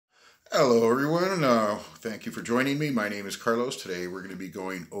Hello, everyone. Thank you for joining me. My name is Carlos. Today we're going to be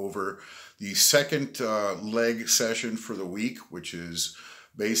going over the second leg session for the week, which is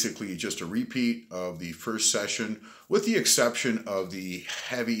basically just a repeat of the first session with the exception of the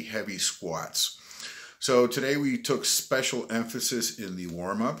heavy squats. So today we took special emphasis in the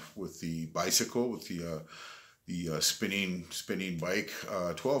warm-up with the bicycle, with the spinning bike.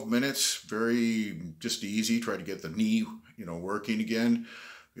 12 minutes, very just easy. Try to get the knee, working again,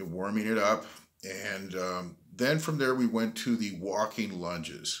 warming it up. And then from there we went to the walking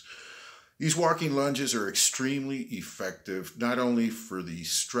lunges. These walking lunges are extremely effective, not only for the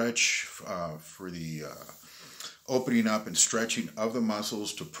stretch, for the opening up and stretching of the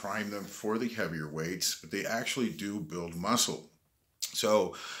muscles to prime them for the heavier weights, but they actually do build muscle.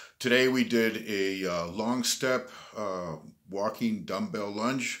 So today we did a long step walking dumbbell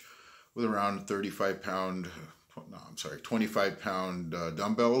lunge with around 25 pound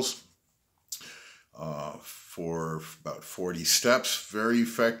dumbbells for about 40 steps. Very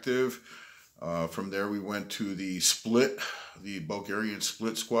effective. From there we went to the Bulgarian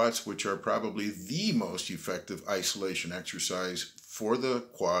split squats, which are probably the most effective isolation exercise for the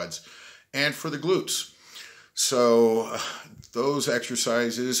quads and for the glutes. So those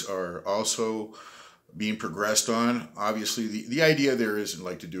exercises are also being progressed on. Obviously, the idea there isn't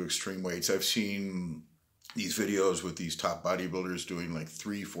like to do extreme weights. I've seen these videos with these top bodybuilders doing like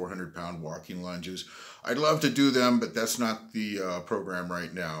 400 pound walking lunges. I'd love to do them, but that's not the program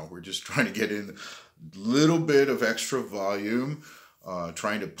right now. We're just trying to get in a little bit of extra volume,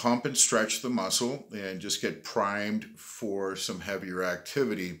 trying to pump and stretch the muscle and just get primed for some heavier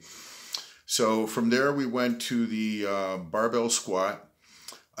activity. So from there we went to the barbell squat.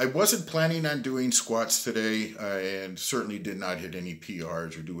 I wasn't planning on doing squats today and certainly did not hit any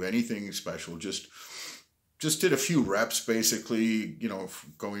PRs or do anything special. Just did a few reps, basically,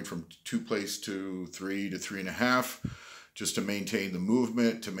 going from 2 plates to 3 to 3.5, just to maintain the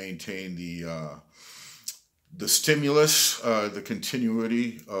movement, to maintain the stimulus, the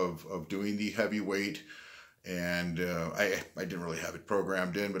continuity of doing the heavy weight. And I didn't really have it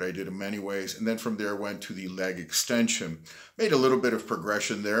programmed in, but I did them anyways. And then from there went to the leg extension. Made a little bit of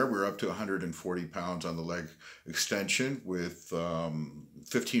progression there. We're up to 140 pounds on the leg extension with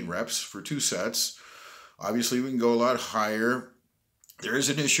 15 reps for 2 sets. Obviously, we can go a lot higher. There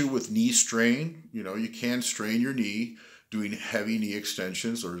is an issue with knee strain. You can strain your knee doing heavy knee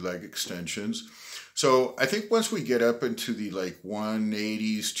extensions or leg extensions. So I think once we get up into the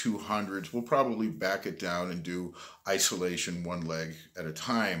 180s, 200s, we'll probably back it down and do isolation one leg at a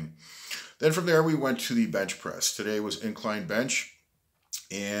time. Then from there, we went to the bench press. Today was incline bench.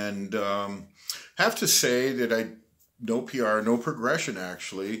 And have to say that no PR, no progression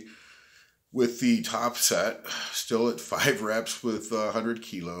actually, with the top set, still at 5 reps with 100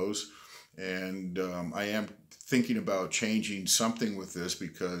 kilos. And I am thinking about changing something with this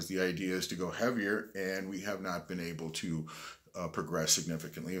because the idea is to go heavier and we have not been able to progress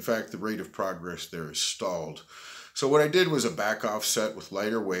significantly. In fact, the rate of progress there is stalled. So what I did was a back off set with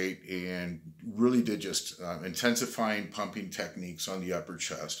lighter weight and really did just intensifying pumping techniques on the upper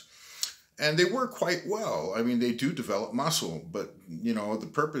chest. And they work quite well. I mean, they do develop muscle, but the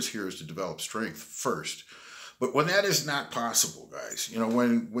purpose here is to develop strength first. But when that is not possible, guys,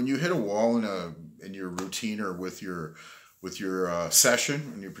 when you hit a wall in your routine or with your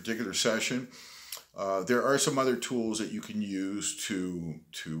session, in your particular session, there are some other tools that you can use to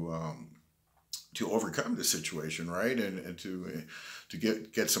overcome the situation, right? And to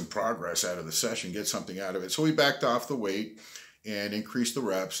get some progress out of the session, get something out of it. So we backed off the weight and increased the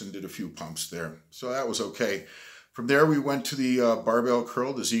reps and did a few pumps there. So that was okay. From there, we went to the barbell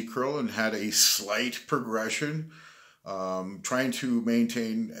curl, the Z curl, and had a slight progression, trying to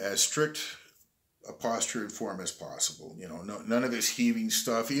maintain as strict a posture and form as possible. None of this heaving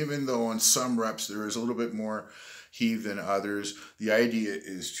stuff, even though on some reps there is a little bit more heave than others. The idea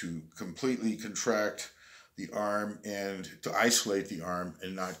is to completely contract the arm and to isolate the arm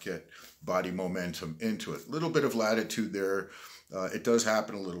and not get body momentum into it. A little bit of latitude there. It does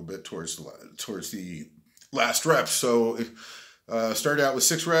happen a little bit towards the last reps. So started out with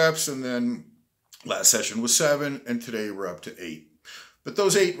 6 reps and then last session was 7 and today we're up to 8. But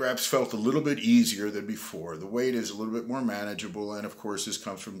those 8 reps felt a little bit easier than before. The weight is a little bit more manageable, and of course this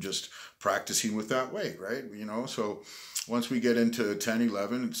comes from just practicing with that weight, right? So once we get into 10,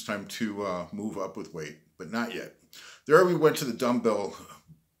 11, it's time to move up with weight, but not yet. There we went to the dumbbell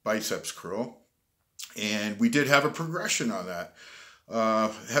biceps curl, and we did have a progression on that.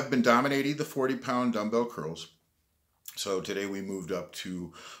 Have been dominating the 40-pound dumbbell curls. So today we moved up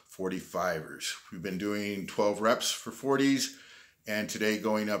to 45ers. We've been doing 12 reps for 40s And today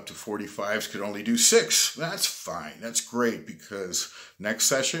going up to 45s could only do 6. That's fine. That's great, because next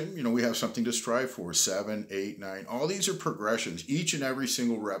session, we have something to strive for. 7, 8, 9. All these are progressions. Each and every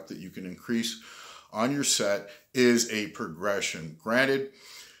single rep that you can increase on your set is a progression. Granted,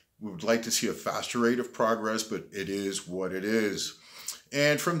 we would like to see a faster rate of progress, but it is what it is.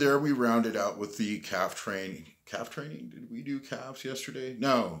 And from there, we rounded out with the calf training. Calf training? Did we do calves yesterday?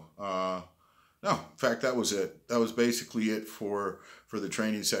 No. No, in fact, that was it. That was basically it for the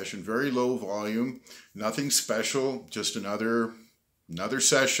training session. Very low volume, nothing special, just another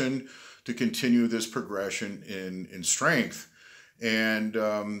session to continue this progression in strength. And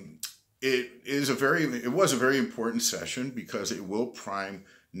it was a very important session, because it will prime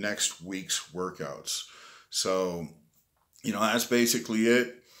next week's workouts. So, that's basically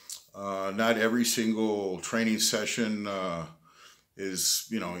it. Not every single training session is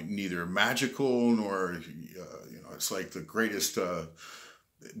neither magical nor it's like the greatest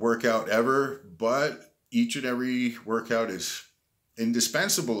workout ever, but each and every workout is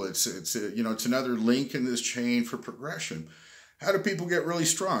indispensable. It's another link in this chain for progression. How do people get really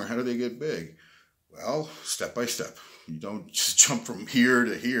strong? How do they get big? Well, step by step. You don't just jump from here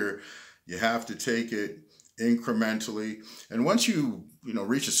to here. You have to take it incrementally, and once you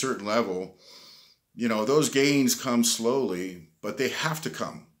reach a certain level, those gains come slowly, but they have to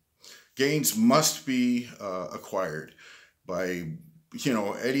come. Gains must be acquired by,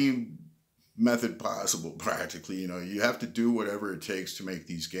 any method possible, practically. You have to do whatever it takes to make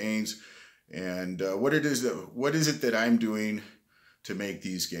these gains. And what is it that I'm doing to make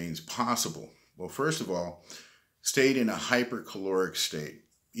these gains possible? Well, first of all, stayed in a hypercaloric state,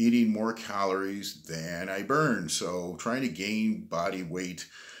 eating more calories than I burn. So trying to gain body weight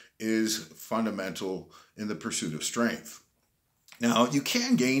is fundamental in the pursuit of strength. Now, you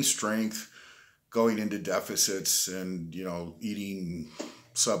can gain strength going into deficits and, eating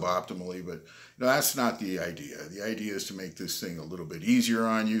suboptimally, but that's not the idea. The idea is to make this thing a little bit easier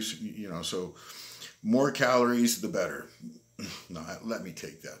on you, so more calories, the better. No, let me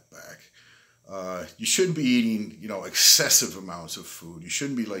take that back. You shouldn't be eating, excessive amounts of food. You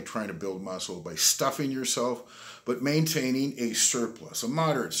shouldn't be like trying to build muscle by stuffing yourself, but maintaining a surplus, a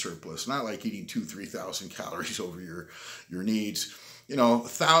moderate surplus, not like eating 2,000-3,000 calories over your needs.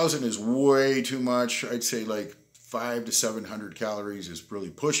 1,000 is way too much. I'd say like 500 to 700 calories is really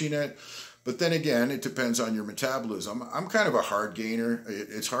pushing it. But then again, it depends on your metabolism. I'm kind of a hard gainer.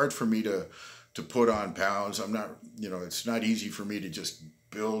 It's hard for me to put on pounds. I'm not, it's not easy for me to just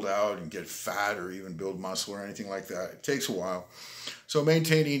build out and get fat or even build muscle or anything like that. It takes a while. So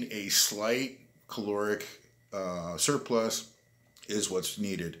maintaining a slight caloric surplus is what's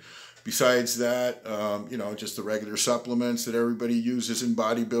needed. Besides that, just the regular supplements that everybody uses in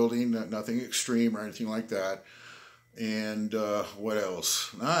bodybuilding, nothing extreme or anything like that. And what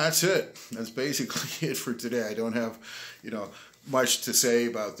else? That's it. That's basically it for today. I don't have, much to say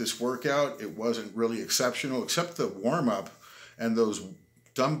about this workout. It wasn't really exceptional, except the warm-up and those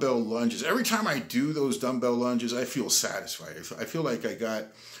dumbbell lunges. Every time I do those dumbbell lunges, I feel satisfied. I feel like I got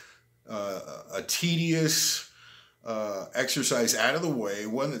a tedious exercise out of the way,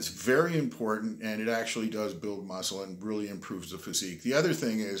 one that's very important, and it actually does build muscle and really improves the physique. The other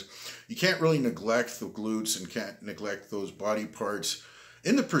thing is, you can't really neglect the glutes and can't neglect those body parts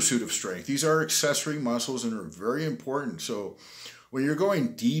in the pursuit of strength. These are accessory muscles and are very important. So when you're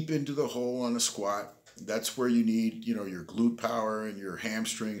going deep into the hole on a squat, that's where you need, your glute power and your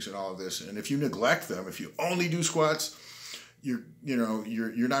hamstrings and all of this. And if you neglect them, if you only do squats, you're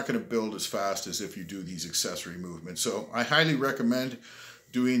not going to build as fast as if you do these accessory movements. So I highly recommend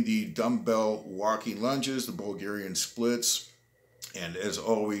doing the dumbbell walking lunges, the Bulgarian splits, and as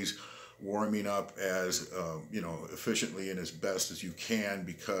always, warming up as efficiently and as best as you can,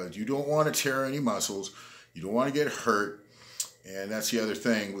 because you don't want to tear any muscles, you don't want to get hurt. And that's the other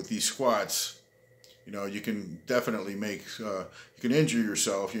thing with these squats. You can definitely you can injure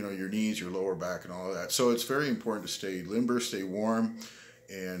yourself, your knees, your lower back, and all of that. So it's very important to stay limber, stay warm,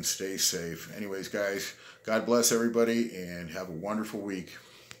 and stay safe. Anyways, guys, God bless everybody, and have a wonderful week.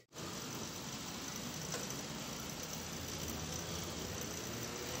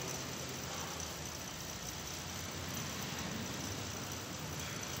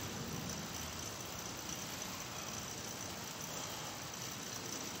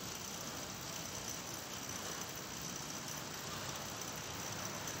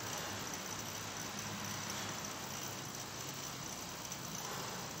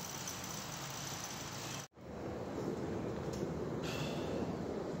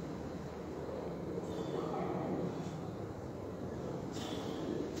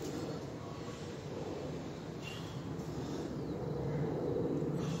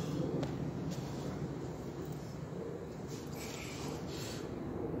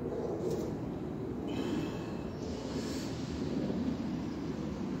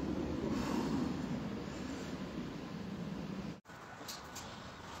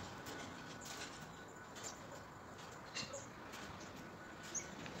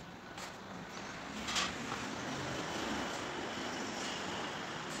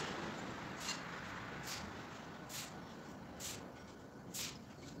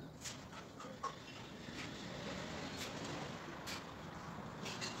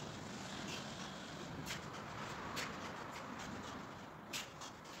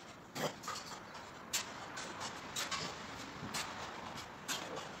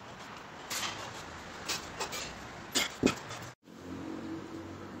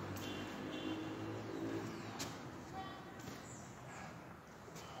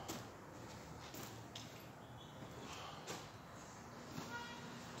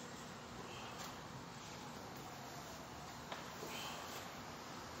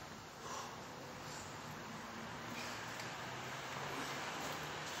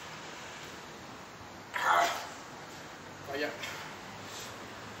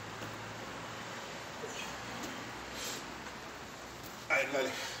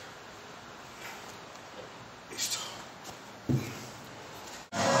 ahead.